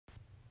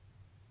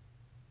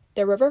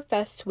The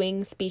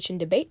RiverFest Speech and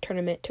Debate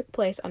tournament took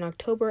place on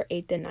October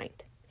 8th and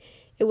 9th.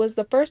 It was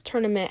the first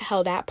tournament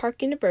held at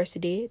Park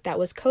University that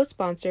was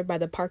co-sponsored by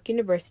the Park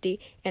University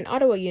and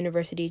Ottawa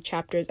University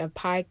chapters of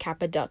Pi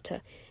Kappa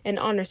Delta, an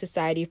honor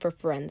society for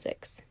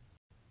forensics.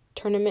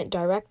 Tournament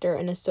director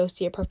and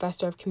associate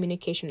professor of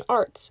communication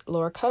arts,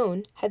 Laura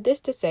Cohn, had this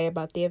to say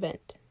about the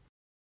event.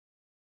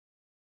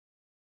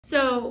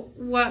 So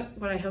what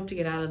I hope to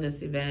get out of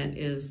this event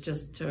is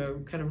just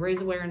to kind of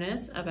raise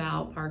awareness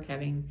about Park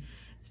having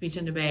speech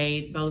and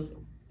debate, both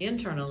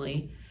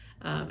internally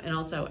and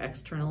also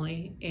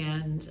externally,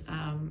 and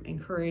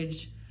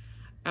encourage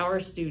our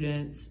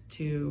students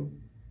to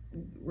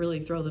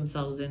really throw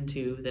themselves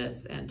into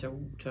this and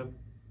to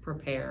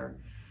prepare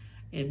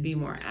and be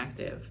more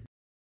active.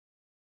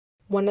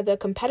 One of the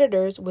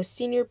competitors was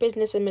senior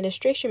business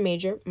administration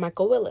major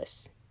Michael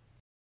Willis.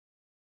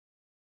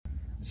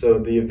 So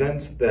the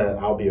event that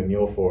I'll be a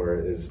mule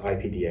for is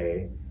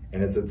IPDA,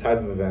 and it's a type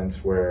of event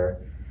where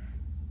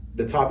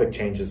the topic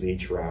changes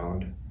each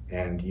round,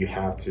 and you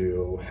have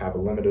to have a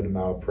limited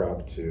amount of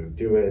prep to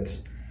do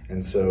it.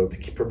 And so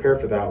to prepare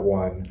for that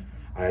one,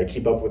 I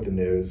keep up with the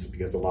news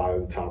because a lot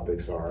of the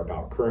topics are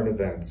about current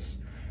events.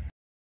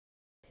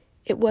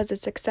 It was a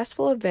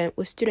successful event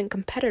with student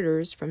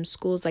competitors from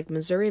schools like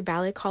Missouri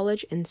Valley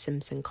College and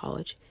Simpson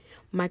College.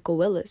 Michael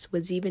Willis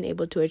was even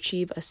able to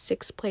achieve a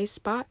 6th place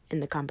spot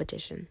in the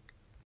competition.